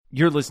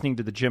You're listening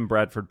to the Jim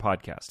Bradford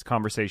Podcast,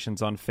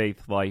 conversations on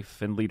faith,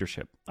 life, and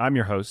leadership. I'm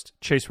your host,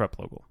 Chase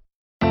Replogle.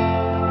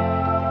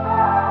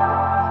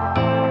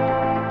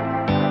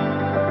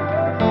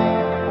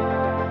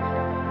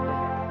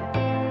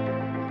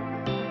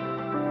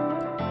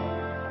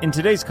 In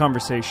today's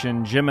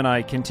conversation, Jim and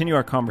I continue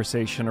our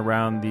conversation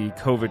around the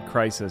COVID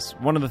crisis.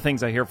 One of the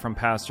things I hear from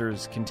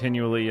pastors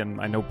continually,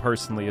 and I know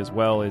personally as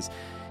well, is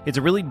it's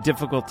a really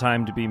difficult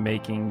time to be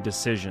making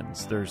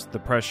decisions. There's the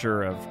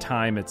pressure of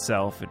time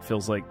itself. It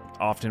feels like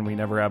often we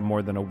never have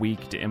more than a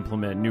week to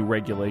implement new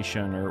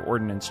regulation or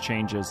ordinance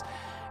changes.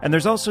 And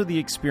there's also the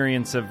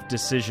experience of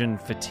decision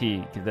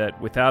fatigue,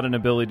 that without an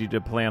ability to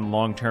plan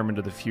long-term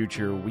into the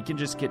future, we can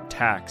just get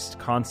taxed,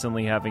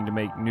 constantly having to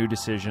make new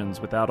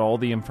decisions without all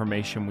the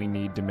information we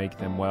need to make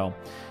them well.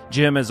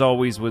 Jim, as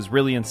always, was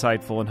really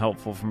insightful and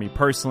helpful for me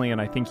personally,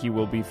 and I think he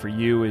will be for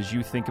you as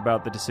you think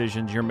about the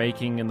decisions you're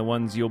making and the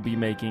ones you'll be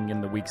making in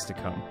the weeks to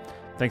come.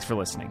 Thanks for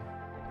listening.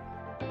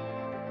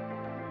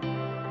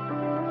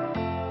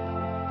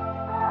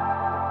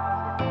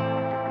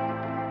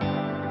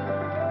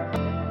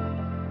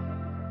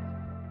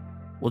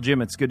 Well,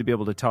 Jim, it's good to be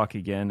able to talk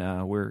again.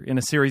 We're in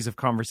a series of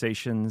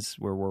conversations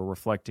where we're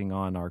reflecting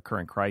on our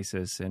current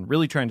crisis and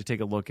really trying to take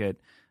a look at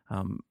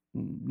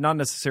not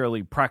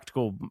necessarily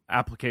practical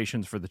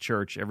applications for the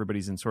church.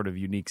 Everybody's in sort of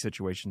unique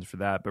situations for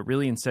that, but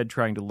really instead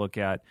trying to look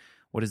at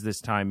what does this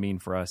time mean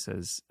for us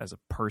as a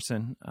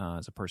person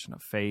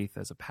of faith,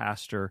 as a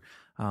pastor?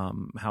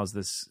 How's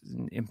this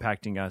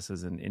impacting us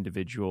as an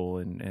individual?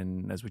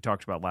 And as we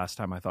talked about last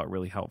time, I thought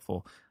really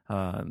helpful,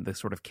 the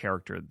sort of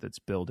character that's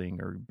building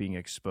or being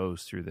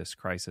exposed through this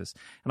crisis.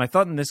 And I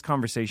thought in this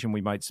conversation,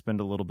 we might spend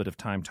a little bit of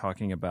time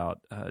talking about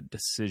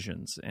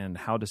decisions and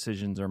how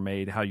decisions are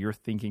made, how you're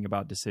thinking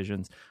about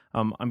decisions.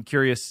 I'm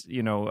curious,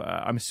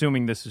 I'm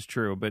assuming this is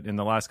true, but in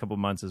the last couple of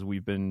months, as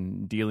we've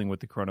been dealing with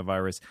the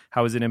coronavirus,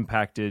 how has it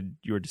impacted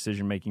your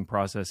decision-making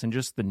process and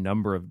just the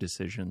number of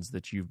decisions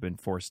that you've been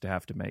forced to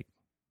have to make?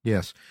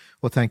 Yes.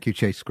 Well, thank you,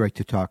 Chase. Great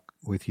to talk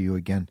with you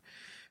again.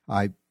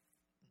 I've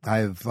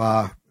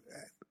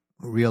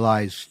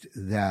realized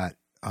that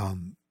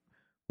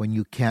when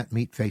you can't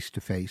meet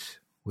face-to-face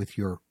with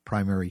your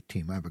primary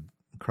team, I have an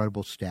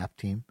incredible staff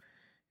team,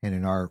 and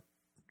in our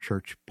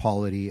church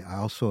polity, I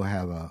also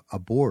have a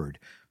board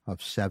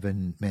of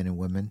 7 men and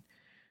women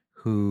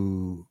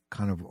who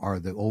kind of are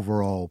the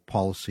overall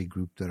policy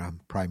group that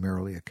I'm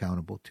primarily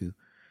accountable to.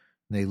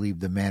 And they leave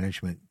the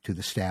management to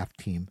the staff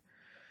team.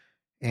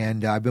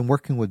 And I've been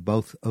working with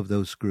both of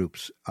those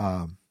groups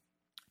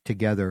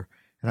together,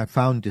 and I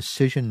found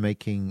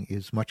decision-making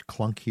is much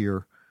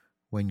clunkier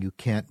when you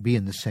can't be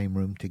in the same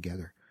room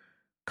together.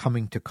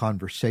 Coming to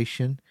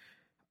conversation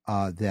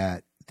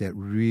that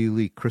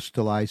really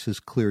crystallizes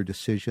clear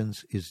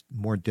decisions is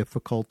more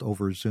difficult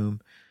over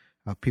Zoom.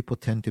 People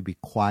tend to be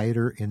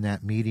quieter in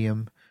that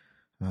medium.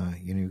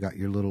 You've got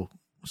your little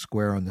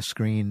square on the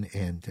screen,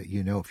 and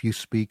if you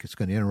speak, it's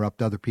going to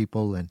interrupt other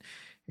people, and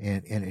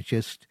it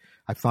just,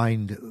 I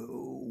find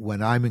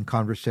when I'm in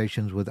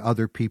conversations with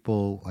other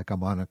people, like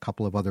I'm on a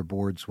couple of other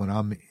boards, when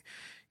I'm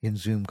in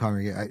Zoom,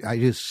 I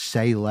just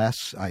say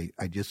less.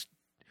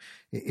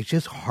 It's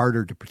just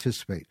harder to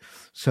participate.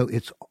 So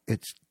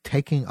it's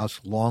taking us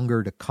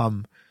longer to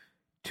come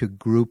to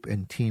group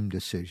and team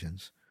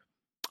decisions.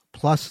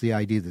 Plus the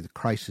idea that the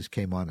crisis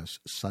came on us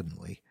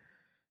suddenly.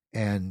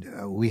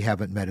 And we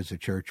haven't met as a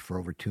church for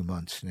over 2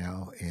 months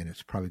now, and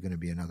it's probably going to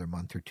be another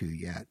month or two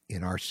yet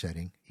in our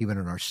setting. Even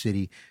in our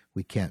city,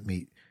 we can't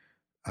meet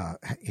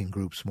in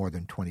groups more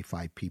than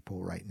 25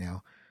 people right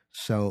now.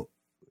 So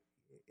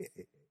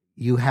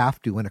you have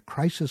to, when a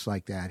crisis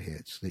like that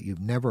hits that you've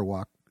never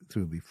walked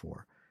through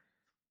before,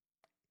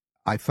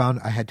 I found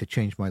I had to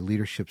change my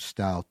leadership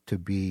style to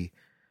be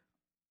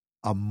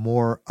a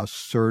more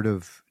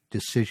assertive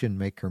decision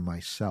maker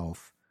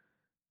myself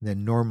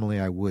than normally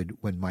I would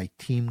when my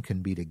team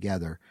can be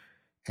together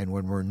and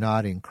when we're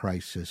not in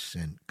crisis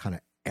and kind of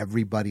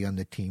everybody on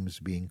the team is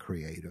being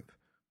creative.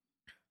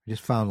 I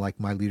just found like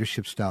my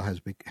leadership style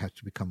has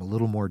to become a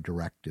little more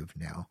directive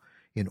now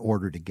in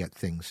order to get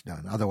things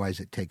done. Otherwise,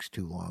 it takes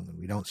too long and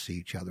we don't see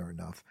each other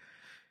enough.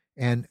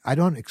 And I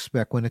don't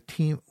expect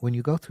when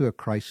you go through a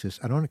crisis,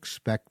 I don't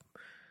expect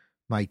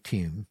my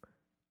team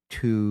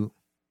to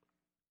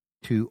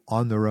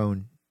on their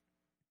own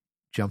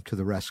jump to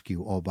the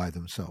rescue all by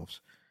themselves.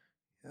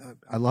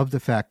 I love the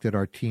fact that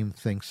our team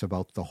thinks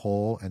about the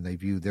whole and they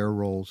view their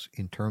roles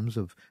in terms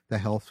of the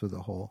health of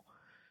the whole.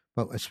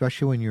 But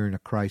especially when you're in a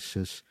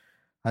crisis,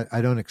 I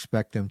don't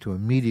expect them to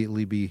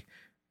immediately be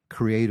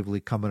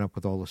creatively coming up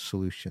with all the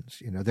solutions.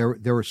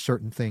 There were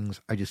certain things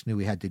I just knew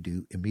we had to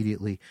do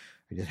immediately.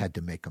 I just had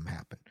to make them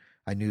happen.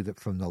 I knew that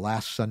from the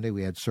last Sunday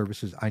we had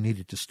services, I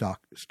needed to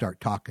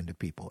start talking to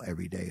people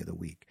every day of the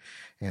week.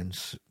 And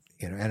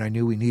and I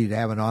knew we needed to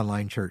have an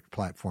online church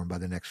platform by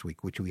the next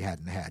week, which we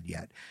hadn't had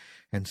yet.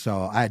 And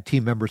so I had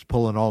team members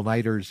pulling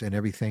all-nighters and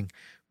everything,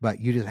 but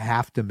you just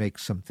have to make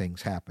some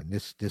things happen.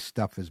 This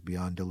stuff is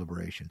beyond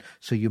deliberation.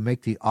 So you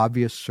make the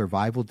obvious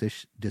survival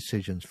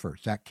decisions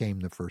first. That came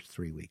the first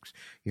 3 weeks.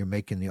 You're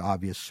making the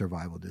obvious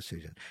survival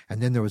decision.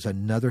 And then there was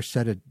another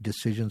set of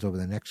decisions over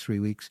the next 3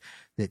 weeks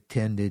that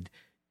tended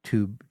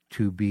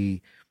to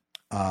be,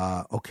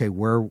 okay,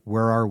 where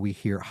are we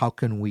here? How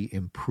can we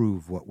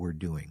improve what we're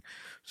doing?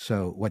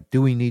 So what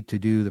do we need to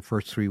do the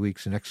first 3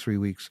 weeks, the next 3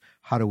 weeks?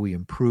 How do we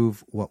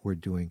improve what we're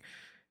doing?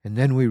 And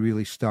then we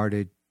really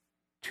started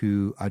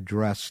to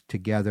address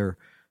together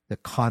the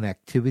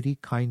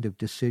connectivity kind of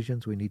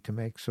decisions we need to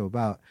make. So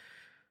about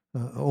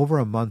over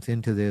a month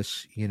into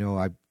this,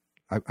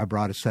 I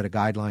brought a set of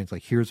guidelines,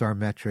 like here's our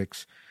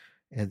metrics,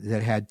 and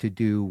that had to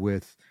do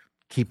with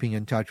keeping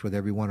in touch with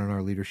everyone on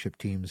our leadership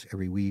teams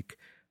every week.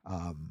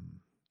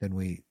 Then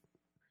we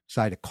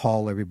decided to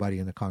call everybody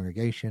in the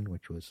congregation,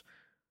 which was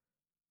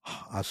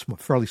a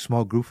fairly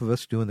small group of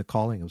us doing the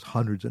calling. It was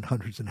hundreds and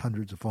hundreds and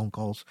hundreds of phone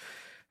calls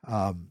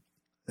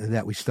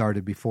that we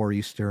started before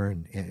Easter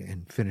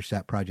and finished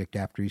that project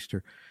after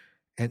Easter.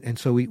 And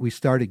so we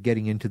started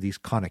getting into these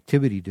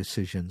connectivity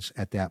decisions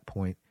at that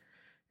point.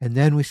 And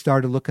then we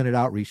started looking at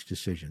outreach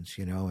decisions,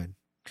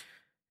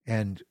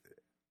 and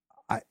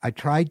I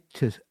tried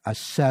to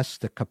assess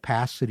the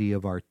capacity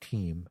of our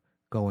team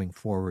going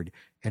forward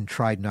and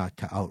tried not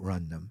to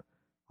outrun them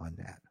on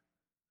that.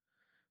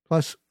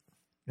 Plus,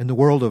 in the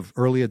world of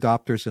early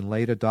adopters and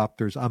late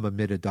adopters, I'm a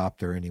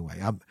mid-adopter anyway.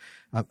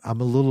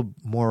 I'm a little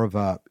more of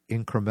a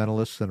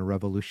incrementalist than a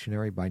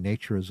revolutionary by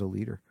nature as a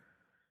leader.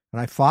 And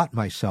I fought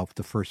myself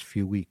the first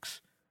few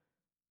weeks.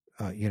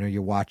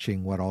 You're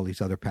watching what all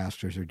these other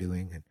pastors are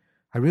doing. And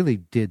I really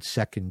did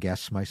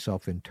second-guess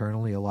myself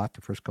internally a lot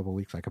the first couple of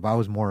weeks. Like if I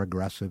was more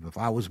aggressive, if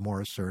I was more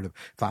assertive,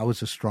 if I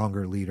was a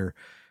stronger leader,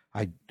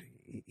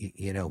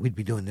 we'd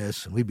be doing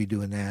this and we'd be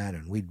doing that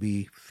and we'd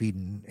be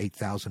feeding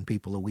 8,000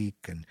 people a week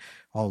and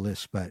all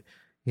this. But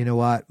you know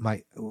what?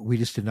 We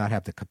just did not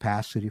have the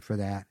capacity for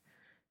that.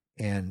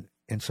 And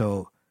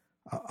so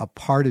a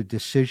part of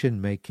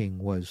decision making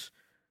was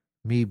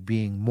me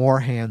being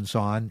more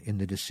hands-on in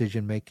the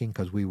decision making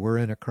because we were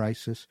in a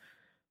crisis.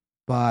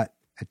 But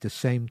at the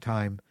same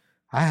time,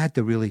 I had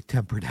to really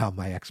temper down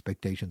my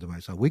expectations of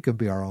myself. We can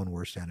be our own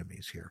worst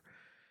enemies here.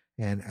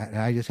 And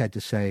I just had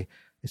to say,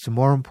 it's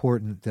more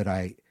important that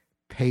I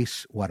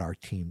pace what our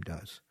team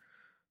does.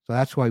 So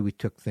that's why we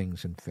took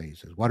things in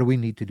phases. What do we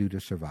need to do to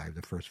survive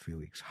the first few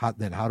weeks?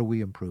 Then how do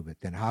we improve it?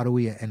 Then how do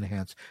we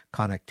enhance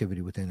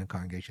connectivity within the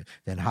congregation?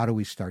 Then how do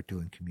we start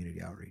doing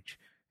community outreach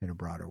in a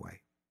broader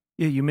way?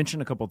 Yeah, you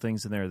mentioned a couple of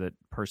things in there that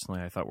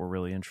personally I thought were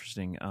really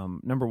interesting.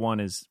 Number one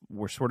is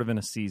we're sort of in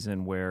a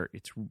season where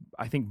it's,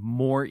 I think,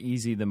 more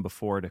easy than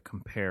before to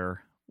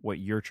compare what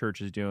your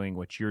church is doing,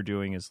 what you're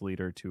doing as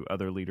leader to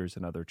other leaders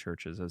in other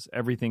churches. As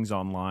everything's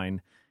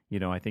online,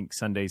 I think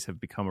Sundays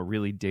have become a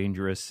really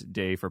dangerous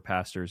day for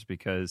pastors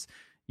because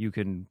you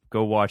can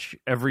go watch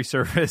every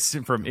service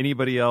from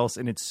anybody else,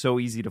 and it's so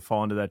easy to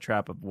fall into that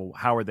trap of, well,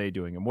 how are they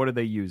doing, and what are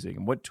they using,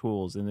 and what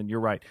tools? And then you're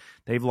right,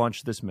 they've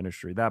launched this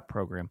ministry, that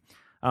program.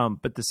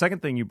 But the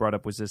second thing you brought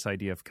up was this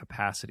idea of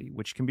capacity,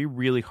 which can be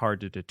really hard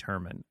to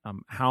determine.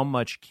 How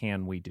much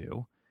can we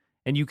do?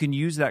 And you can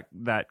use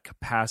that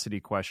capacity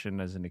question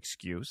as an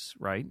excuse,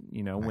 right?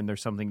 Right. When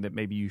there's something that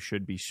maybe you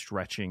should be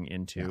stretching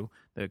into,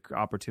 the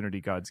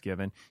opportunity God's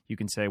given, you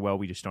can say, well,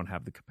 we just don't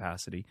have the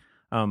capacity.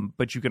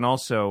 But you can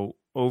also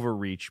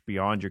overreach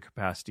beyond your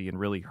capacity and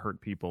really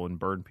hurt people and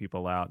burn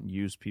people out and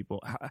use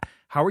people.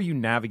 How are you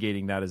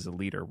navigating that as a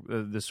leader?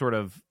 The sort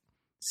of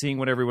seeing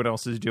what everyone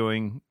else is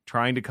doing,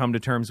 trying to come to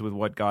terms with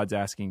what God's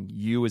asking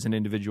you as an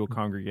individual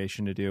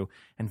congregation to do,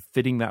 and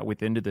fitting that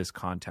within this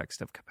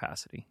context of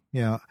capacity.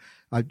 Yeah,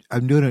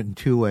 I'm doing it in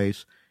two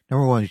ways.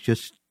 Number one is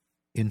just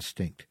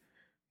instinct.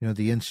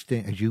 The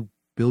instinct, as you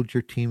build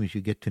your team, as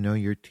you get to know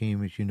your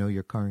team, as you know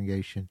your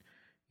congregation,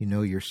 you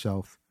know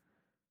yourself.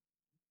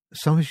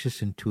 Some is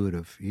just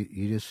intuitive.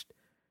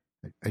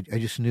 I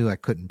just knew I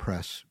couldn't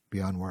press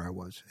beyond where I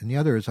was. And the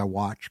other is I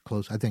watch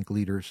close. I think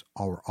leaders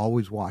are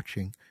always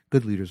watching.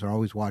 Good leaders are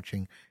always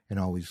watching and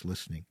always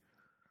listening.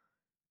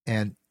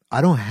 And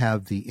I don't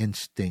have the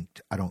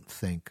instinct, I don't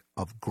think,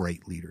 of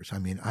great leaders. I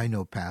mean, I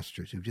know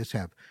pastors who just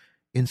have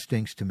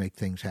instincts to make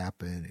things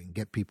happen and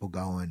get people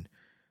going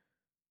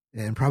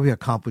and probably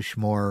accomplish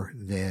more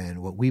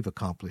than what we've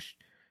accomplished.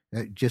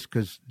 Just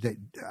because they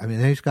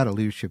just got a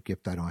leadership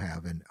gift I don't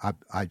have. And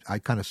I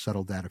kind of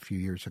settled that a few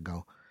years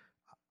ago.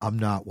 I'm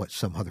not what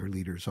some other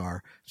leaders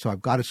are. So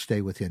I've got to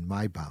stay within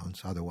my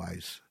bounds.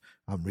 Otherwise,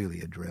 I'm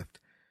really adrift.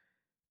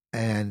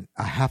 And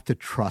I have to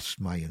trust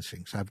my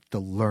instincts. I have to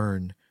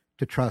learn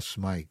to trust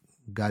my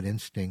gut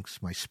instincts,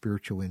 my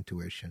spiritual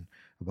intuition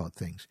about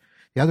things.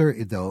 The other,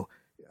 though,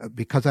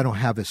 because I don't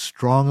have as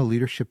strong a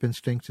leadership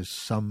instinct as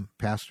some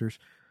pastors,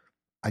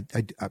 I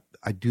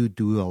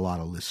do a lot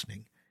of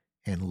listening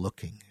and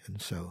looking. And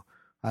so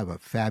I have a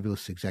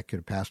fabulous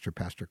executive pastor,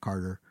 Pastor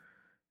Carter,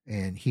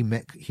 and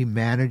he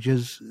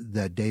manages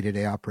the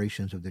day-to-day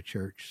operations of the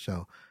church.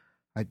 So,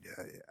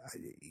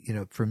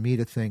 for me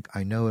to think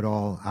I know it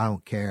all, I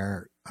don't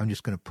care, I'm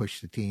just going to push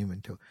the team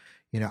until,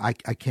 I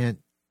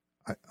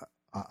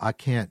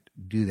can't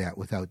do that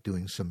without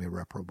doing some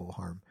irreparable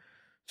harm.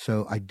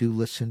 So I do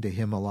listen to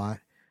him a lot.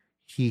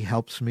 He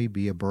helps me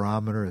be a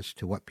barometer as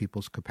to what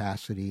people's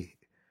capacity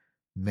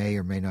may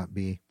or may not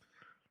be.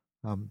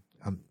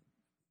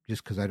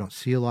 Just because I don't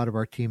see a lot of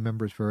our team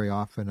members very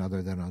often,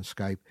 other than on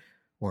Skype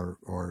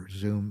or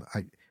Zoom,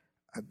 I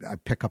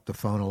pick up the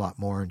phone a lot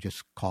more and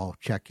just call,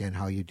 check in,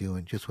 how you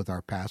doing, just with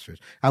our pastors.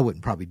 I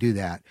wouldn't probably do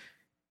that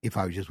if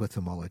I was just with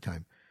them all the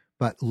time.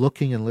 But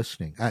looking and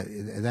listening,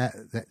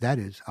 that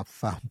is a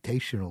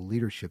foundational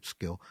leadership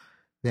skill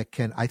that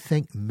can, I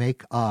think,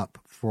 make up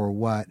for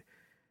what,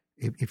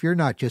 if you're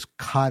not just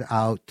cut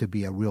out to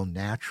be a real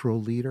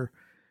natural leader,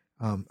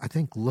 I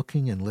think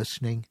looking and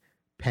listening,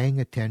 paying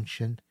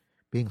attention,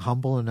 being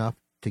humble enough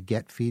to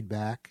get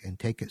feedback and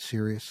take it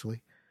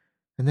seriously,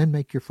 and then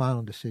make your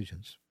final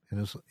decisions.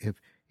 And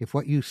if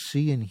what you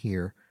see and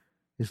hear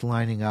is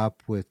lining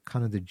up with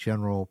kind of the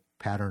general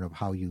pattern of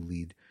how you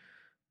lead,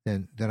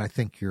 then I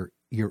think you're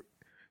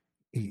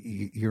in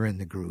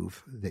the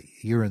groove, that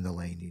you're in the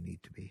lane you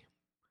need to be.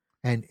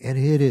 And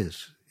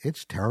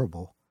it's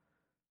terrible.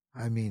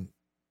 I mean,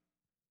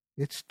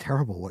 it's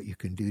terrible what you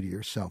can do to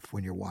yourself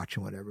when you're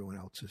watching what everyone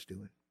else is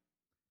doing.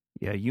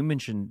 Yeah, you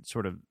mentioned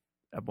sort of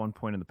at one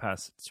point in the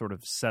past, sort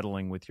of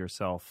settling with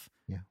yourself,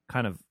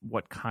 kind of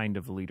what kind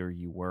of leader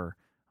you were.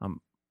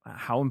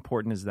 How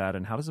important is that,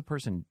 and how does a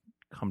person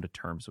come to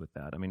terms with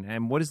that? I mean,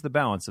 and what is the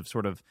balance of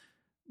sort of,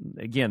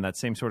 again, that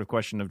same sort of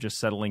question of just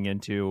settling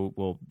into,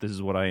 well, this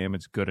is what I am,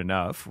 it's good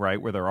enough, right?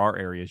 Where there are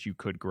areas you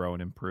could grow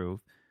and improve,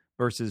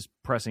 versus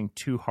pressing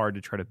too hard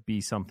to try to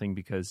be something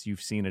because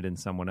you've seen it in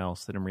someone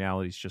else that in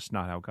reality is just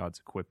not how God's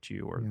equipped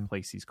you or the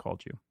place he's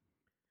called you.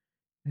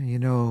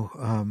 In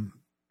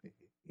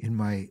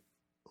my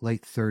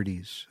late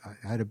 30s,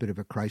 I had a bit of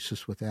a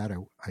crisis with that.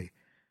 I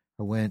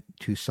went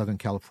to Southern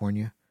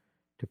California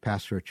to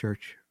pastor a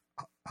church.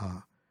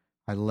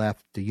 I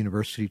left the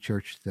university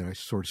church that I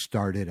sort of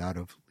started out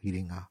of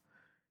leading a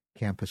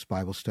campus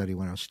Bible study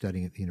when I was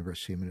studying at the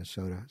University of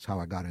Minnesota. That's how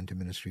I got into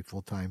ministry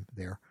full-time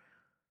there.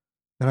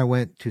 Then I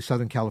went to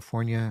Southern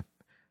California.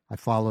 I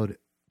followed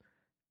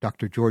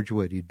Dr. George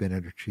Wood. He'd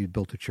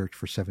built a church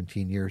for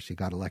 17 years. He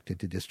got elected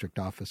to district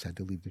office, had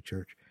to leave the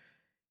church.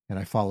 And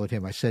I followed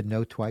him. I said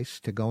no twice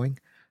to going.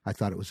 I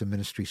thought it was a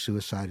ministry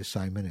suicide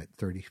assignment at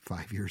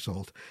 35 years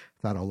old.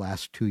 I thought I'll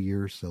last 2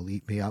 years. They'll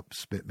eat me up,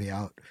 spit me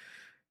out.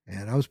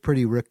 And I was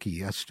pretty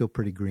rookie. I was still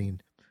pretty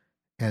green.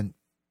 And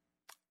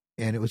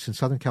it was in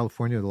Southern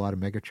California with a lot of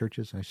mega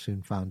churches. I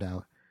soon found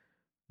out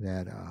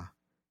that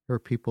there were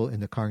people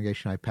in the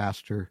congregation I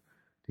pastor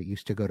that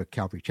used to go to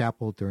Calvary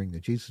Chapel during the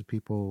Jesus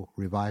People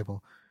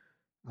revival.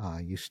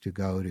 Used to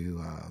go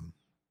to,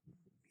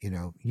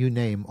 you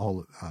name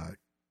all.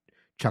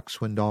 Chuck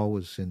Swindoll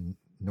was in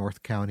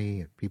North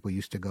County, and people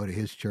used to go to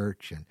his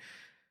church. And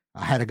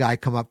I had a guy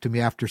come up to me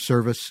after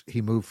service.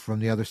 He moved from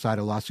the other side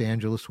of Los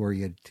Angeles where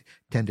he had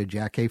attended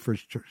Jack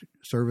Hafer's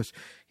service.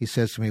 He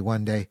says to me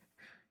one day,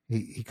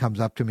 he comes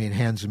up to me and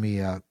hands me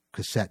a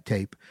cassette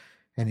tape.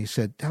 And he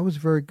said, that was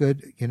very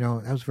good.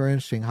 That was very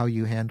interesting how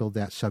you handled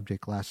that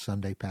subject last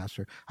Sunday,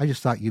 Pastor. I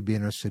just thought you'd be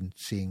interested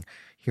in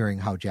hearing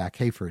how Jack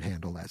Hafer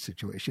handled that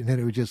situation. And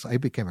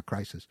it became a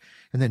crisis.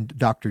 And then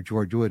Dr.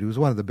 George Wood, who was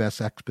one of the best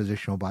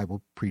expositional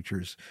Bible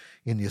preachers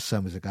in the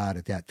Assemblies of God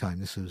at that time.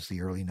 This was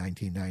the early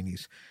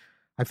 1990s.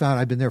 I found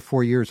I'd been there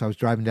 4 years. I was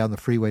driving down the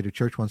freeway to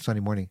church one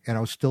Sunday morning, and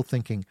I was still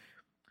thinking,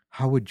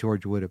 how would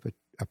George Wood have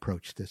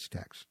approached this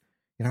text?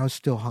 And I was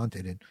still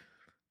haunted. And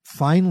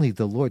finally,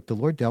 the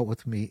Lord dealt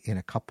with me in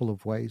a couple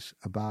of ways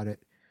about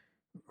it.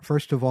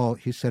 First of all,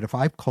 he said, if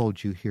I've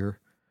called you here,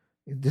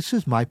 this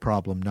is my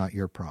problem, not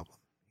your problem.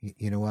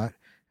 You know what?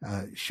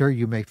 Sure,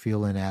 you may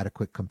feel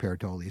inadequate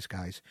compared to all these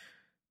guys,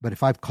 but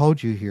if I've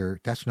called you here,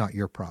 that's not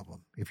your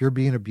problem. If you're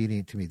being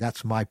obedient to me,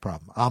 that's my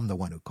problem. I'm the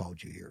one who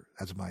called you here.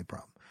 That's my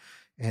problem.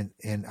 And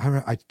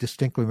I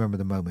distinctly remember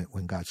the moment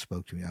when God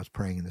spoke to me. I was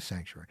praying in the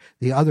sanctuary.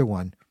 The other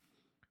one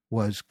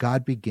was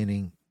God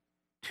beginning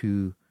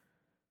to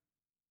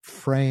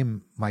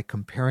frame my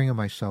comparing of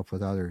myself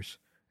with others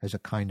as a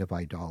kind of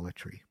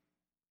idolatry.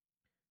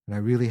 And I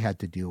really had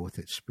to deal with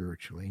it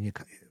spiritually. And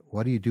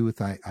what do you do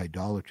with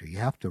idolatry? You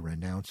have to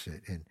renounce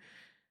it.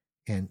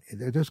 And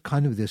there's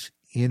kind of this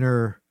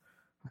inner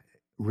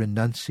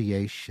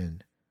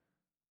renunciation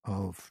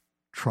of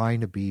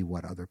trying to be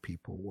what other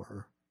people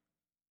were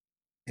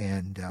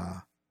and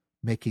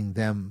making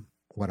them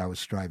what I was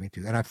striving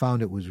to. And I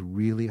found it was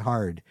really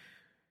hard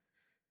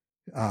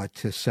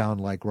to sound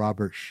like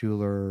Robert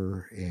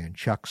Schuller and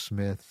Chuck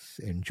Smith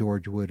and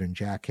George Wood and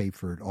Jack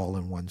Hayford all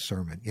in one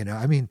sermon.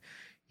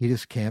 You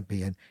just can't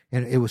be. And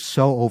it was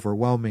so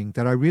overwhelming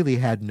that I really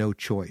had no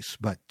choice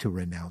but to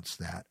renounce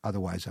that.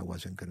 Otherwise, I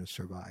wasn't going to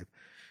survive.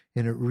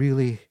 And it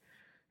really,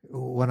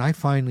 when I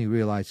finally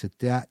realized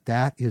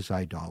that is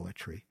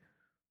idolatry,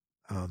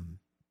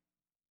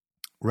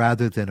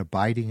 rather than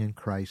abiding in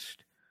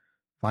Christ,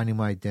 finding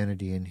my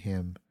identity in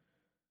him.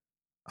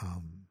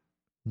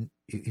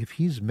 If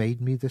he's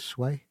made me this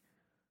way,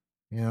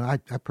 I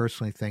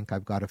personally think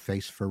I've got a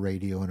face for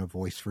radio and a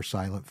voice for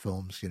silent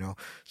films,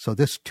 So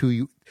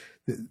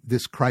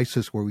this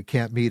crisis where we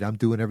can't meet, I'm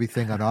doing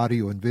everything on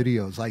audio and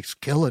video is like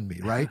killing me,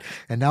 right?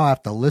 And now I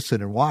have to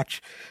listen and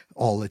watch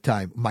all the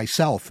time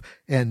myself.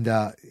 And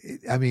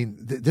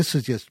this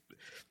is just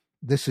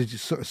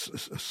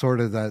sort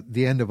of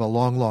the end of a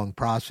long, long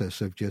process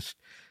of just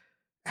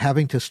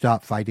having to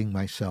stop fighting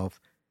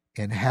myself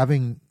and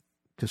having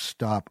to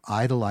stop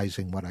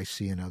idolizing what I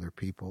see in other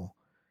people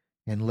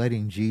and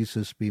letting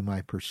Jesus be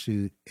my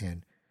pursuit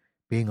and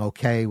being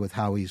okay with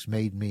how he's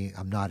made me.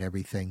 I'm not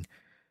everything.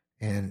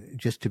 And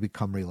just to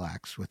become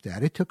relaxed with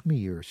that. It took me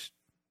years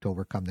to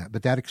overcome that.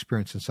 But that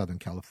experience in Southern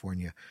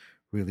California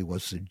really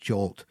was a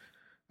jolt.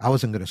 I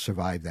wasn't going to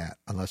survive that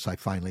unless I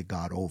finally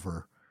got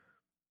over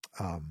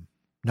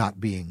not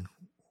being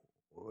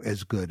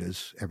as good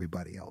as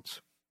everybody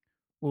else.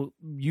 Well,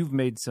 you've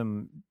made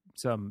some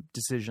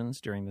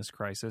decisions during this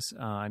crisis.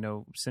 I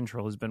know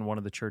Central has been one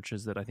of the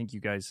churches that I think you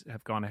guys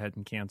have gone ahead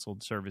and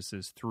canceled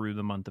services through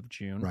the month of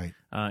June. Right.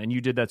 And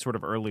you did that sort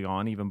of early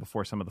on, even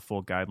before some of the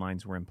full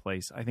guidelines were in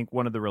place. I think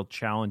one of the real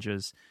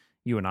challenges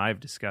you and I have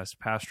discussed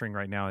pastoring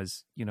right now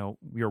is,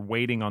 you're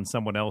waiting on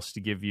someone else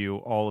to give you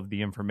all of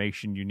the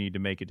information you need to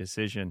make a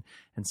decision.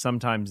 And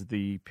sometimes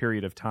the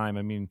period of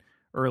time,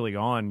 early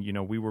on,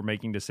 we were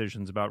making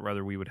decisions about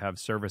whether we would have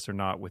service or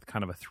not with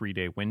kind of a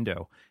 3-day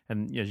window.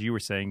 And as you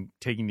were saying,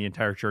 taking the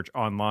entire church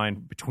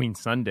online between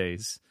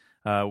Sundays,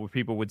 where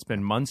people would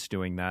spend months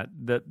doing that,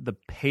 the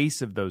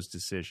pace of those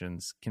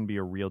decisions can be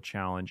a real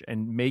challenge.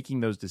 And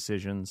making those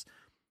decisions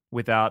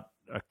without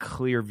a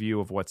clear view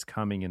of what's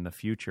coming in the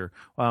future.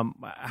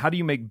 How do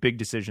you make big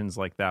decisions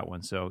like that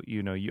one? So,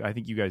 I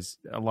think you guys,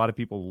 a lot of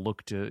people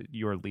look to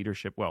your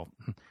leadership. Well,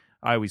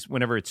 I always,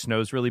 whenever it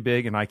snows really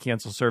big and I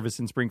cancel service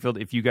in Springfield,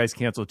 if you guys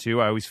cancel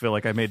too, I always feel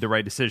like I made the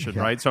right decision,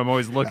 right? So I'm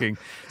always looking.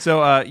 Yeah.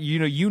 So,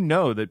 you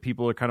know that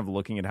people are kind of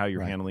looking at how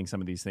you're handling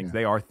some of these things. Yeah.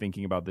 They are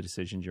thinking about the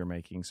decisions you're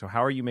making. So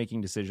how are you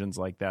making decisions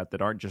like that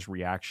aren't just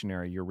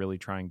reactionary? You're really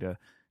trying to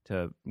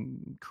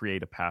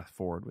create a path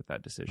forward with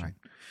that decision. Right.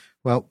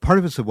 Well, part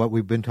of it's what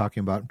we've been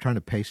talking about, trying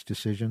to pace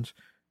decisions,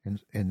 and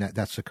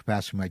that's the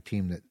capacity of my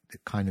team that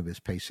kind of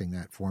is pacing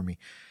that for me.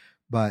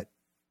 But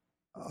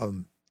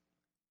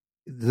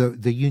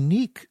the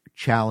unique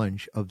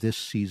challenge of this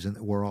season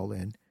that we're all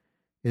in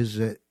is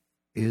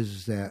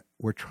that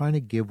we're trying to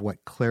give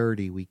what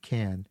clarity we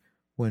can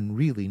when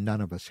really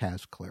none of us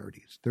has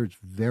clarity. There's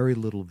very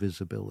little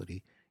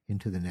visibility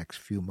into the next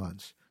few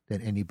months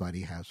that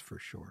anybody has for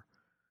sure.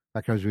 In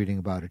fact, I was reading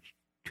about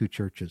two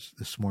churches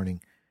this morning,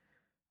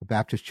 a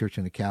Baptist church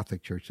and a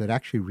Catholic church, that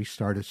actually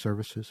restarted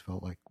services,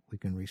 felt like we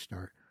can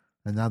restart.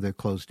 And now they're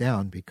closed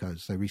down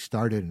because they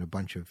restarted and a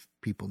bunch of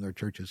people in their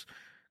churches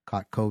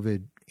caught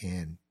COVID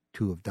and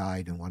 2 have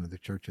died in one of the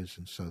churches,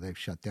 and so they've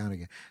shut down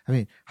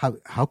again.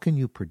 How can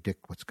you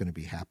predict what's going to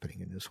be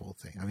happening in this whole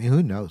thing?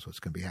 Who knows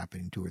what's going to be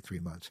happening in 2 or 3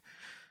 months?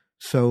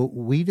 So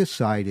we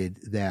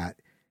decided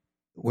that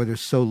where there's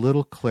so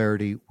little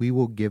clarity, we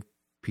will give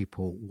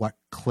people what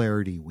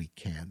clarity we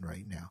can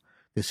right now.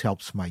 This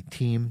helps my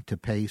team to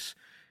pace,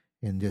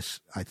 and this,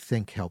 I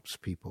think, helps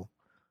people.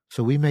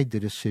 So we made the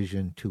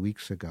decision 2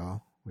 weeks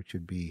ago, which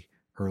would be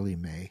early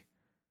May,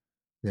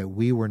 that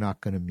we were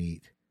not going to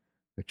meet.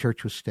 The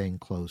church was staying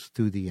closed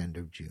through the end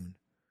of June.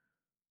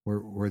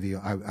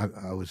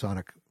 I was on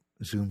a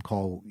Zoom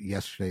call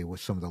yesterday with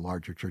some of the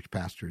larger church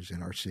pastors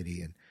in our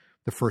city, and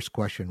the first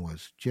question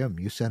was, Jim,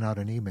 you sent out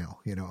an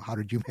email. How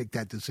did you make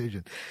that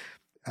decision?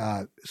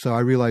 So I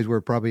realized we're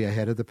probably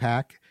ahead of the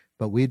pack,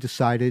 but we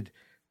decided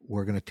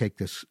we're going to take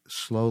this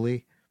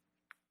slowly.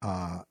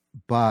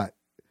 But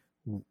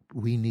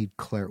we need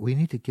clarity. We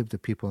need to give the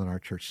people in our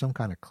church some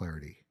kind of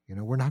clarity.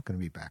 We're not going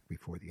to be back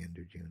before the end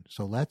of June.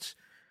 So let's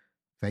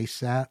face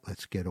that.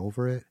 Let's get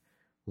over it.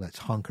 Let's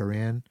hunker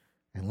in,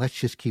 and let's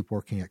just keep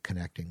working at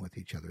connecting with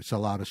each other. It's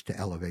allowed us to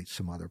elevate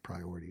some other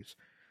priorities.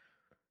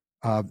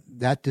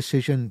 That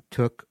decision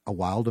took a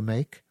while to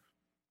make.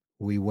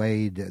 We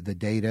weighed the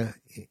data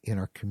in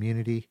our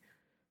community,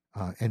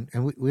 and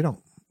we don't,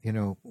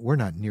 we're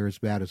not near as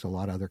bad as a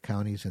lot of other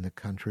counties in the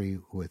country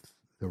with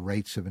the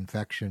rates of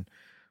infection,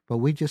 but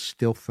we just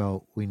still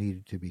felt we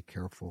needed to be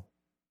careful.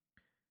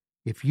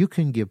 If you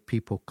can give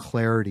people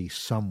clarity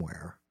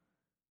somewhere,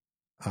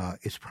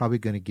 it's probably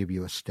going to give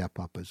you a step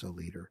up as a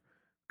leader,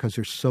 because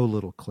there's so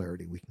little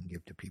clarity we can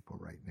give to people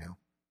right now,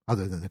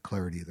 other than the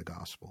clarity of the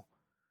gospel.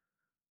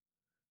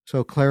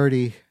 So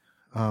clarity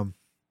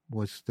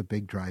was the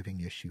big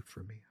driving issue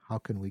for me. How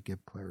can we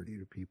give clarity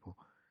to people?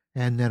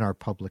 And then our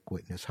public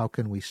witness. How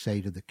can we say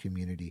to the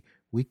community,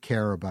 we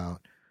care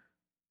about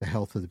the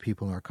health of the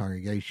people in our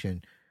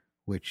congregation,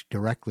 which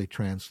directly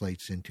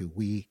translates into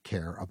we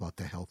care about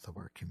the health of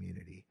our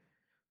community.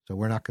 So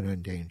we're not going to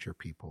endanger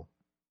people.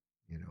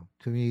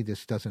 To me,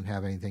 this doesn't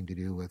have anything to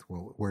do with,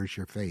 well, where's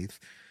your faith?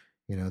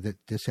 That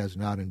this has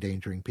not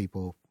endangering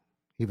people,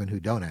 even who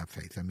don't have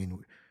faith.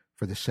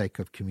 For the sake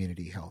of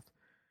community health.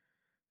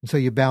 And so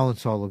you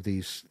balance all of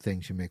these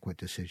things. You make what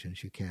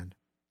decisions you can.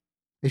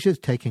 It's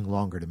just taking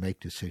longer to make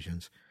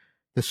decisions.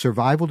 The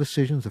survival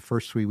decisions, the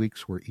first 3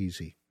 weeks were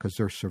easy because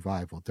they're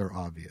survival. They're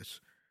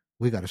obvious.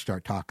 We got to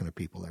start talking to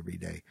people every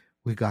day.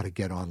 We got to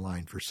get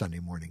online for Sunday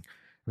morning.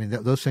 I mean,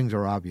 those things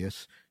are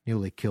obvious.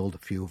 Nearly killed a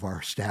few of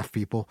our staff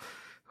people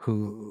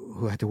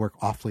who had to work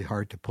awfully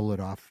hard to pull it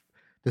off.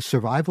 The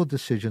survival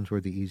decisions were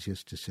the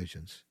easiest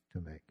decisions to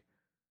make.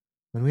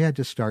 When we had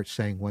to start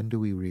saying, when do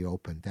we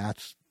reopen,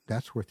 that's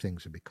where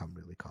things have become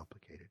really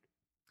complicated.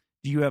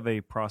 Do you have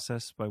a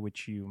process by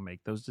which you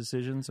make those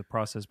decisions, a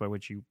process by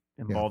which you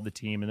involve the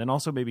team, and then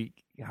also maybe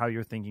how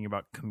you're thinking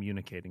about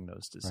communicating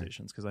those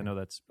decisions? Because I know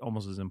that's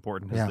almost as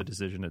important as the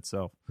decision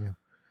itself.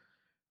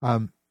 Yeah.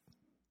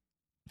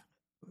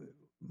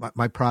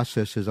 My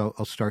process is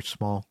I'll start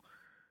small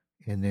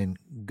and then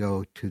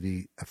go to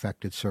the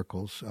affected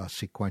circles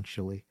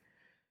sequentially.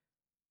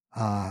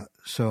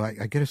 So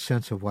I get a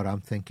sense of what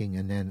I'm thinking,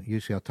 and then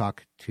usually I'll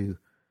talk to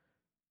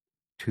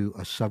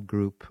a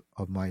subgroup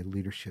of my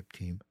leadership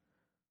team,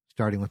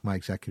 starting with my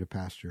executive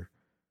pastor,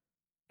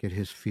 get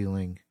his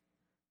feeling.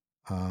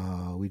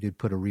 We did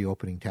put a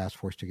reopening task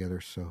force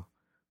together, so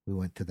we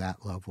went to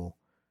that level,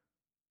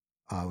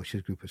 which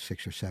is a group of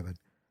 6 or 7.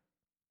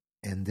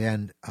 And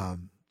then I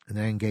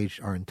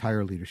engaged our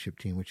entire leadership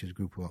team, which is a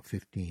group of about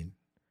 15.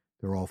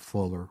 They're all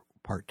full or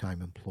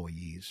part-time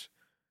employees.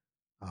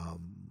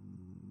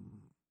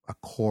 A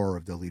core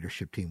of the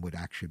leadership team would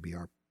actually be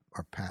our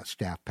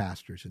staff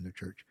pastors in the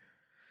church,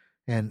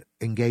 and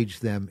engage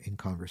them in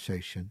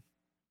conversation.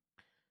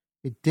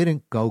 It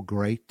didn't go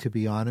great, to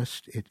be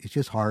honest. It's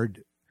just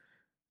hard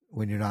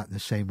when you're not in the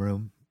same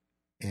room,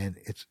 and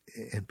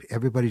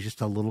everybody's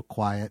just a little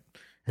quiet,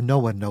 and no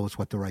one knows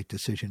what the right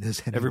decision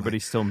is anyway.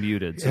 Everybody's still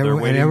muted, so they're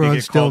waiting to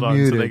get called on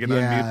so they can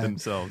unmute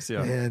themselves.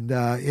 Yeah, and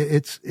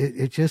it's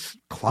just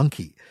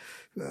clunky.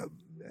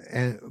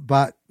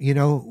 But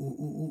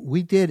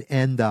we did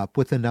end up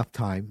with enough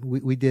time.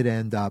 We did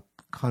end up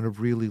kind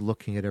of really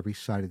looking at every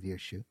side of the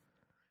issue.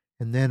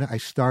 And then I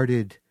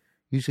started,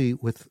 usually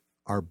with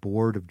our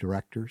board of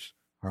directors,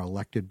 our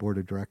elected board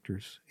of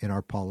directors in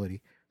our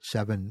polity,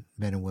 7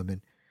 men and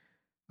women.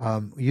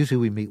 Usually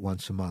we meet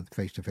once a month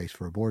face-to-face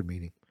for a board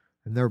meeting.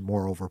 And they're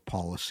more over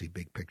policy,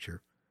 big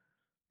picture.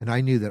 And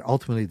I knew that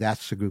ultimately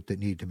that's the group that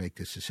needed to make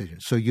this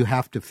decision. So you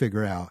have to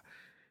figure out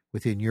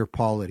within your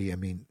polity, I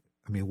mean,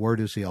 where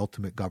does the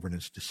ultimate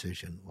governance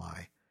decision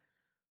lie?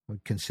 I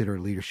would consider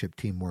leadership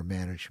team more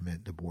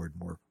management, the board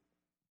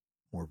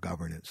more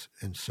governance.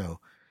 And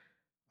so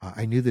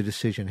I knew the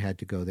decision had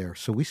to go there.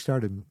 So we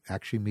started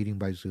actually meeting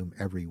by Zoom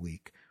every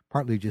week,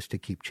 partly just to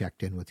keep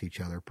checked in with each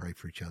other, pray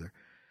for each other.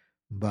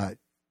 But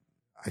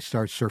I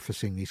started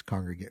surfacing these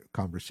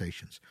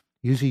conversations.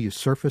 Usually you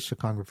surface a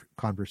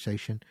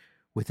conversation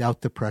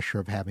without the pressure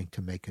of having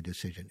to make a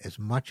decision as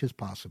much as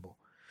possible.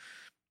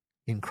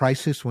 In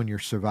crisis, when you're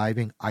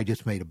surviving, I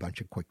just made a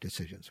bunch of quick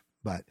decisions.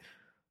 But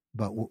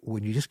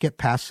when you just get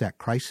past that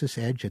crisis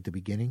edge at the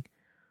beginning,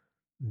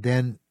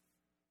 then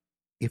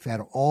if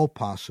at all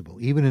possible,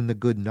 even in the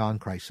good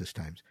non-crisis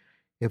times,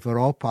 if at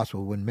all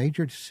possible, when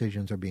major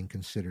decisions are being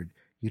considered,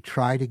 you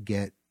try to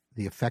get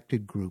the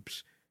affected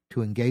groups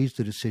to engage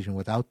the decision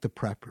without the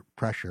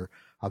pressure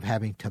of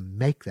having to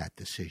make that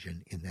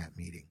decision in that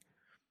meeting.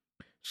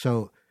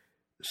 So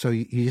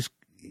you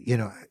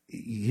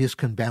just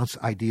can bounce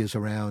ideas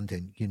around,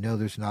 and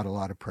there's not a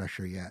lot of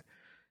pressure yet.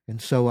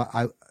 And so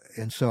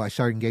I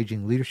started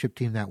engaging the leadership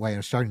team that way, and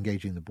I started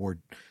engaging the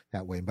board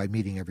that way. And by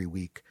meeting every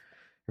week,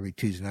 every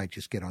Tuesday night,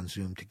 just get on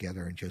Zoom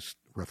together and just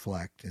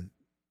reflect and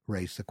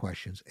raise the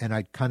questions. And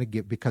I kind of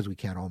give, because we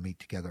can't all meet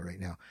together right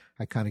now,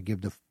 I kind of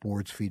give the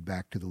board's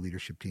feedback to the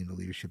leadership team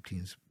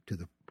teams to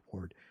the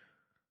board.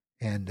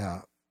 And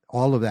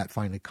all of that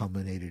finally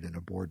culminated in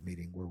a board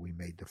meeting where we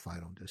made the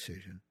final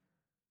decision.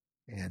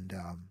 And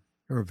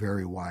they're a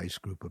very wise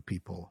group of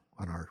people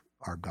on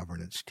our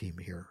governance team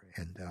here.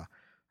 And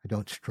I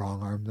don't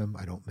strong-arm them.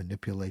 I don't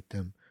manipulate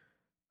them.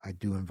 I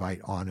do invite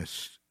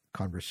honest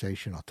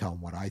conversation. I'll tell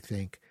them what I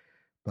think.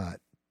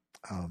 But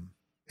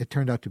it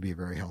turned out to be a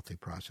very healthy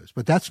process.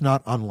 But that's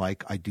not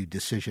unlike I do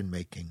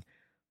decision-making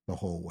the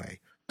whole way.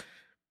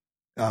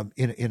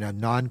 In a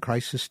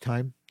non-crisis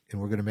time, and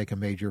we're going to make a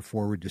major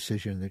forward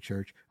decision in the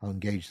church, I'll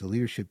engage the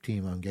leadership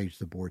team. I'll engage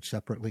the board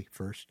separately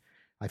first.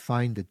 I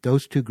find that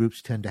those two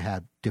groups tend to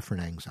have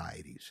different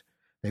anxieties.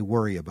 They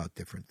worry about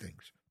different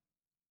things.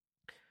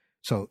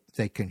 So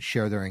they can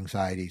share their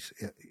anxieties.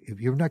 If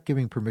you're not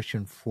giving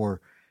permission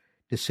for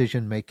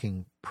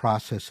decision-making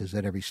processes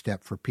at every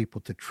step for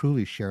people to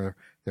truly share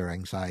their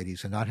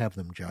anxieties and not have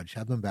them judged,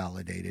 have them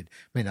validated,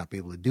 may not be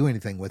able to do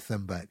anything with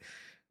them, but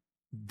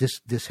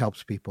this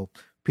helps people.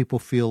 People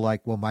feel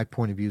like, well, my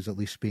point of view is at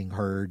least being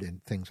heard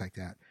and things like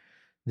that.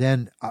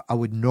 Then I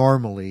would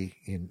normally,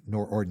 in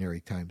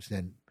ordinary times,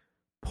 then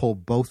pull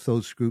both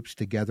those groups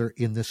together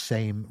in the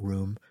same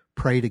room,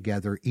 pray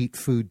together, eat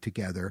food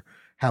together,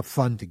 have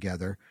fun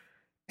together,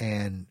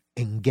 and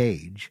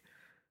engage,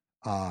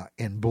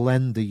 and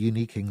blend the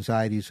unique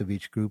anxieties of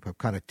each group. I've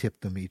kind of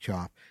tipped them each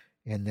off,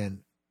 and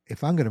then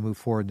if I'm going to move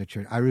forward in the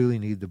church, I really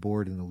need the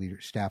board and the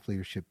staff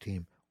leadership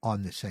team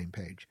on the same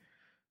page.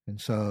 And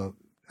so,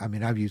 I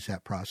mean, I've used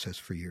that process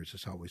for years.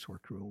 It's always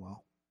worked real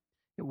well.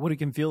 What it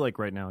can feel like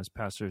right now is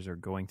pastors are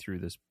going through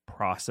this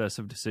process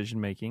of decision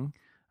making.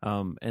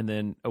 And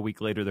then a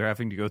week later, they're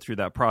having to go through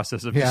that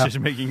process of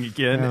decision making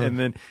again. Yeah. And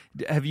then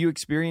have you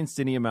experienced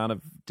any amount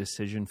of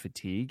decision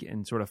fatigue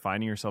and sort of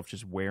finding yourself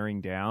just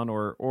wearing down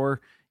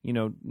or,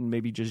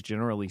 maybe just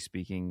generally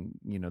speaking,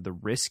 the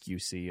risk you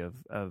see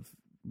of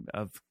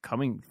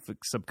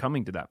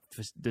succumbing to that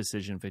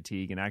decision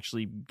fatigue and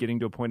actually getting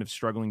to a point of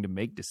struggling to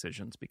make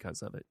decisions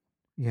because of it?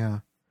 Yeah.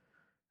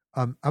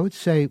 I would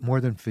say more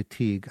than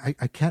fatigue.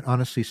 I can't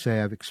honestly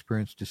say I've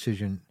experienced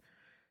decision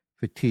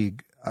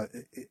fatigue.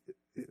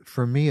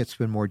 For me, it's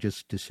been more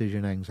just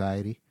decision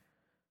anxiety.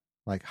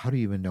 Like, how do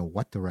you even know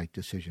what the right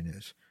decision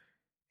is?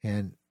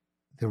 And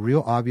the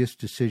real obvious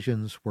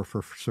decisions were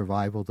for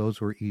survival.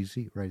 Those were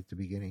easy right at the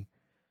beginning.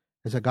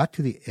 As I got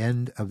to the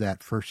end of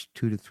that first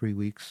 2 to 3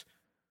 weeks,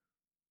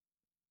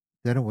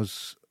 then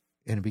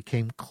it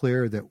became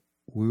clear that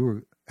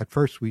at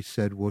first we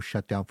said we'll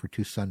shut down for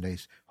 2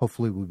 Sundays.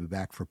 Hopefully we'll be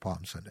back for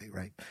Palm Sunday,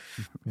 right?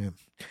 Yeah.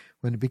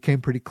 When it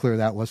became pretty clear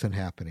that wasn't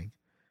happening,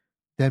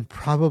 then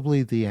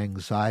probably the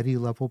anxiety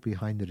level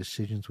behind the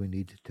decisions we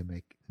needed to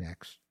make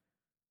next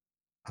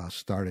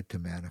started to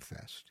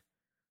manifest.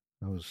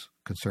 I was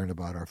concerned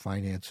about our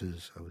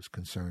finances. I was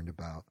concerned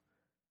about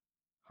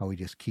how we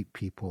just keep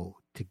people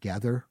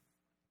together.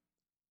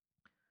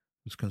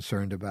 I was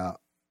concerned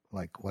about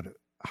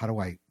how do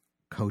I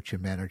coach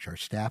and manage our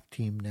staff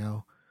team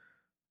now?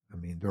 I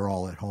mean, they're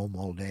all at home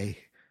all day.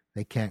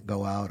 They can't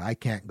go out. I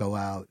can't go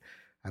out.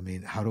 I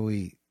mean, how do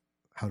we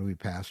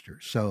pastor?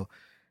 So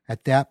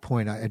at that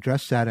point, I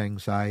addressed that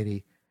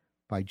anxiety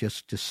by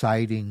just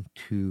deciding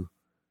to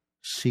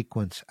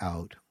sequence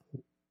out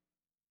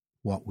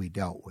what we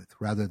dealt with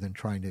rather than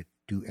trying to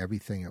do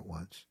everything at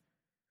once.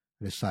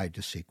 I decided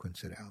to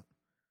sequence it out.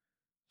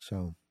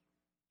 So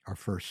our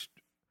first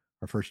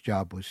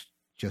job was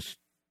just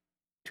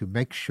to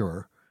make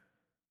sure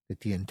that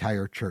the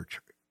entire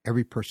church,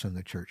 every person in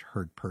the church,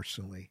 heard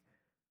personally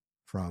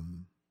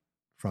from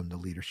the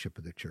leadership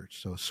of the church.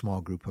 So a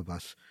small group of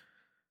us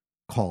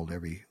called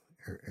every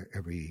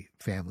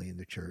family in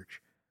the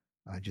church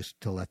just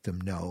to let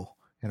them know.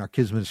 And our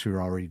kids ministry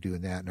were already doing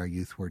that, and our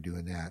youth were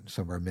doing that, and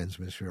some of our men's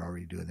ministry were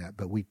already doing that.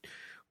 But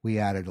we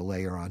added a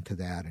layer onto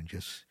that and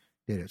just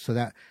did it.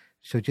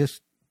 So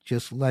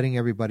just letting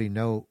everybody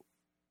know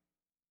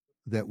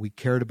that we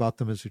cared about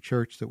them as a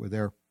church, that we're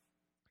there.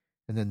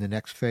 And then the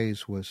next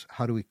phase was,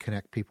 how do we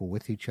connect people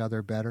with each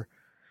other better?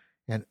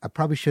 And I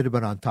probably should have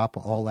been on top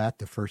of all that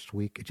the first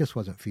week. It just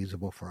wasn't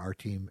feasible for our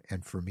team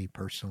and for me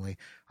personally.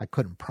 I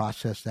couldn't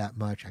process that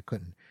much. I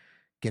couldn't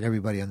get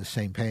everybody on the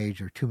same page.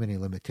 There were too many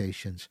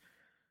limitations.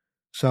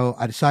 So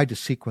I decided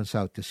to sequence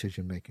out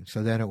decision making.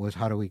 So then it was,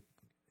 how do we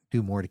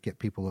do more to get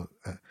people?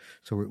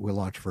 So we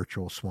launched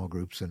virtual small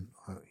groups, and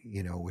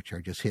which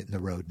are just hitting the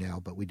road now.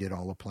 But we did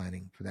all the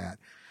planning for that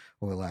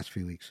over the last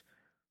few weeks.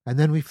 And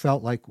then we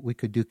felt like we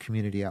could do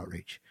community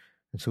outreach.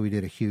 And so we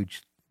did a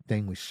huge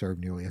thing. We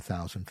served nearly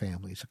 1,000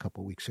 families a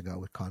couple of weeks ago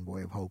with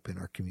Convoy of Hope in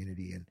our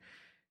community.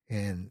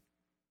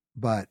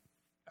 But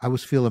I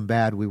was feeling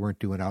bad we weren't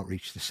doing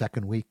outreach the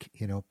second week,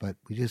 but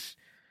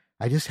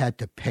I just had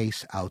to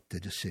pace out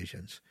the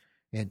decisions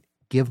and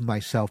give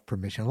myself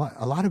permission.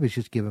 A lot of it's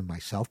just giving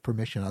myself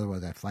permission.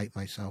 Otherwise I fight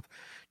myself.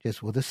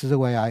 This is the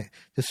way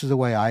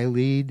I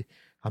lead.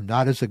 I'm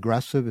not as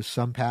aggressive as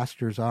some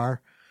pastors are.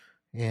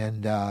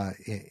 And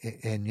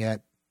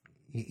yet,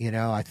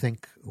 I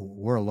think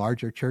we're a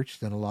larger church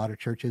than a lot of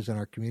churches in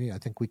our community. I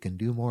think we can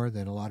do more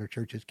than a lot of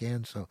churches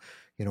can. So,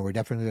 we're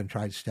definitely going to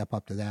try to step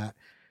up to that.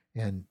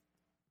 And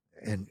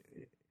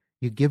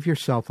you give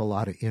yourself a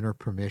lot of inner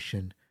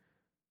permission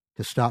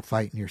to stop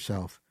fighting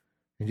yourself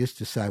and just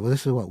decide,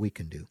 this is what we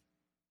can do.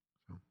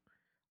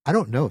 I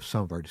don't know if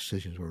some of our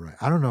decisions were right.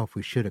 I don't know if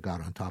we should have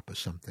got on top of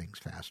some things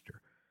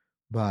faster,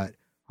 but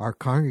our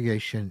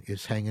congregation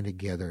is hanging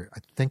together.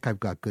 I think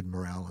I've got good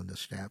morale on the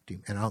staff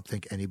team, and I don't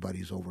think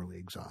anybody's overly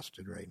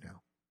exhausted right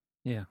now.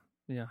 Yeah.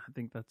 I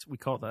think we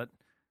call that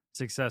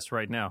success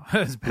right now.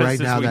 As best right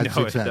now, as we that's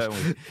know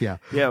success. Yeah.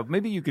 Yeah.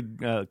 Maybe you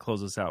could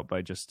close us out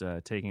by just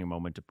taking a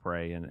moment to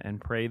pray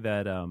and pray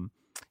that,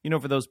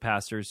 for those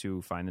pastors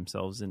who find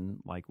themselves in,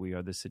 like we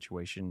are, this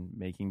situation,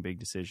 making big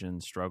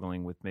decisions,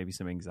 struggling with maybe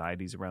some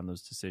anxieties around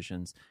those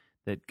decisions,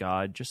 that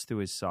God, just through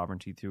his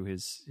sovereignty, through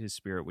his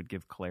spirit, would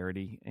give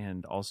clarity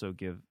and also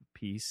give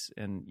peace.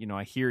 And,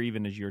 I hear,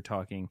 even as you're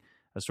talking,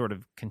 a sort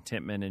of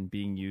contentment in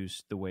being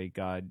used the way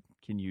God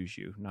can use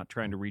you, not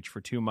trying to reach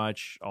for too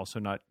much, also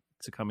not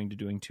succumbing to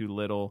doing too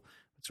little,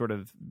 but sort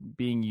of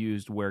being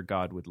used where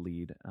God would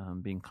lead,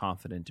 being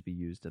confident to be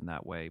used in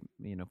that way.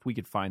 If we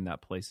could find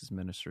that place as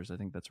ministers, I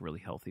think that's a really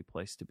healthy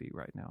place to be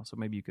right now. So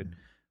maybe you could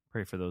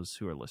pray for those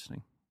who are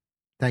listening.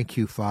 Thank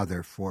you,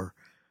 Father, for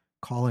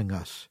calling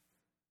us.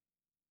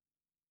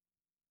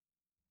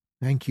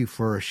 Thank you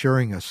for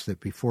assuring us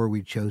that before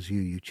we chose you,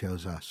 you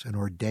chose us and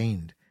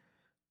ordained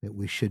that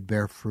we should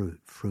bear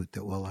fruit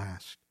that will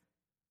last.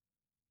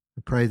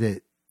 I pray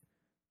that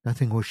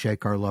nothing will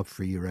shake our love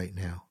for you right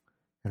now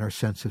and our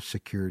sense of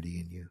security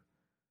in you.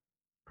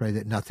 Pray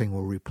that nothing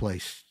will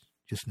replace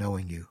just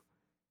knowing you.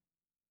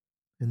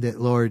 And that,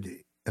 Lord,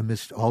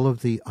 amidst all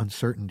of the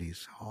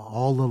uncertainties,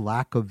 all the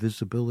lack of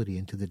visibility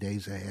into the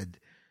days ahead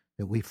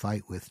that we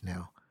fight with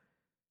now,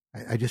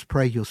 I just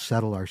pray you'll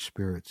settle our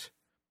spirits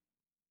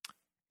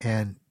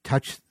and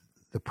touch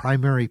the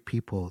primary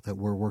people that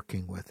we're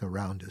working with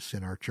around us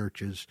in our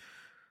churches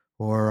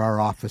or our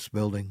office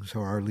buildings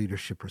or our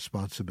leadership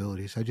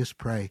responsibilities. I just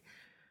pray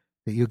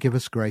that you give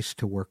us grace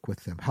to work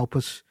with them. Help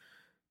us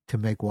to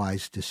make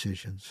wise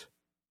decisions.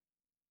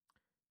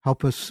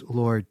 Help us,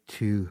 Lord,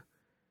 to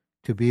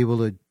be able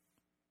to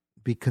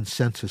be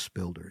consensus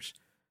builders.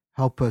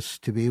 Help us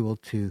to be able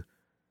to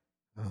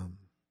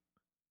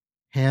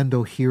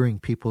handle hearing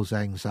people's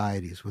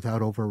anxieties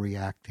without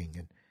overreacting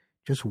and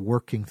just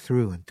working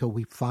through until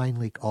we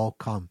finally all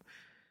come.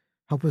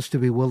 Help us to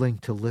be willing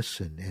to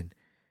listen and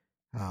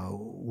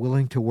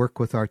willing to work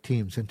with our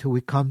teams until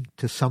we come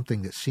to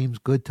something that seems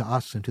good to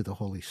us and to the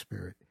Holy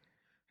Spirit.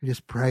 I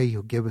just pray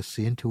you'll give us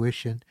the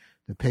intuition,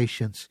 the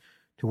patience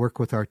to work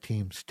with our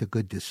teams to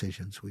good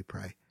decisions, we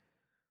pray.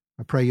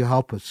 I pray you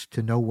help us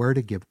to know where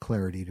to give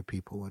clarity to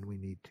people when we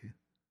need to.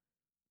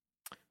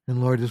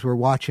 And Lord, as we're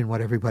watching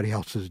what everybody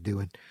else is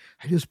doing,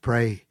 I just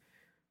pray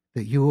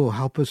that you will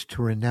help us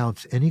to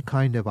renounce any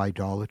kind of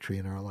idolatry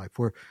in our life.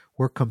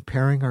 We're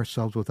comparing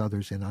ourselves with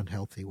others in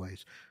unhealthy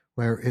ways,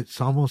 where it's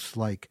almost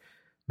like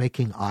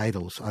making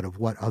idols out of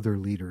what other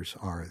leaders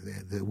are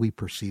that we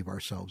perceive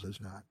ourselves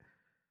as not.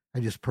 I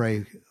just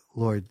pray,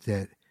 Lord,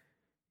 that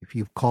if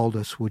you've called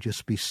us, we'll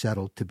just be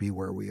settled to be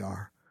where we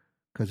are,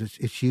 because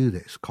it's you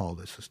that's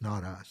called us, it's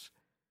not us.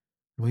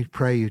 And we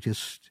pray you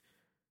just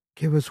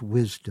give us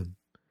wisdom.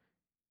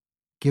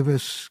 Give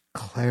us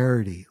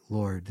clarity,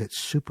 Lord, that's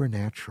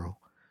supernatural.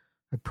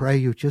 I pray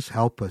you just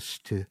help us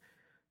to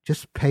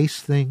just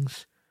pace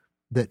things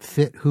that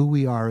fit who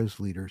we are as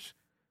leaders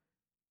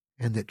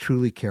and that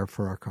truly care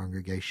for our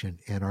congregation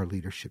and our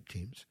leadership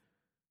teams.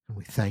 And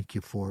we thank you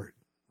for it.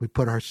 We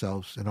put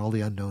ourselves and all the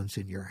unknowns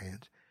in your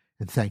hands.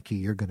 And thank you,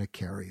 you're going to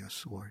carry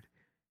us, Lord.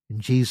 In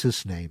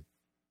Jesus' name,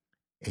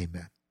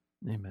 amen.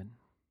 Amen.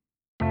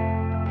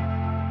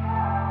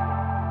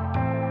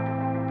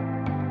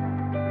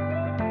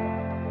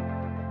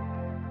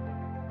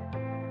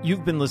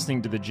 You've been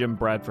listening to the Jim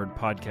Bradford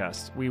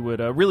Podcast. We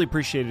would really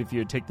appreciate it if you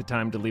would take the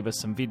time to leave us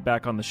some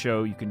feedback on the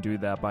show. You can do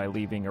that by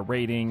leaving a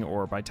rating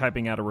or by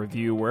typing out a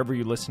review wherever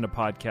you listen to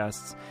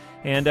podcasts.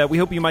 And we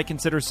hope you might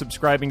consider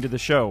subscribing to the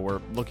show.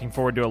 We're looking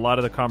forward to a lot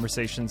of the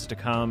conversations to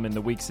come in the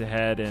weeks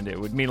ahead, and it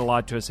would mean a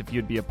lot to us if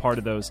you'd be a part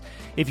of those.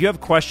 If you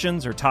have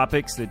questions or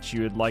topics that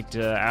you would like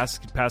to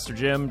ask Pastor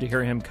Jim to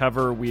hear him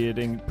cover, we'd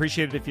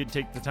appreciate it if you'd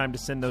take the time to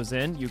send those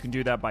in. You can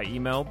do that by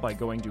email by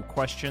going to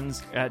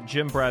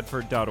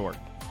questions@jimbradford.org.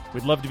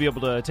 We'd love to be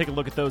able to take a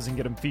look at those and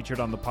get them featured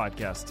on the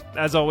podcast.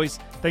 As always,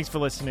 thanks for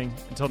listening.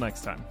 Until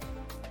next time.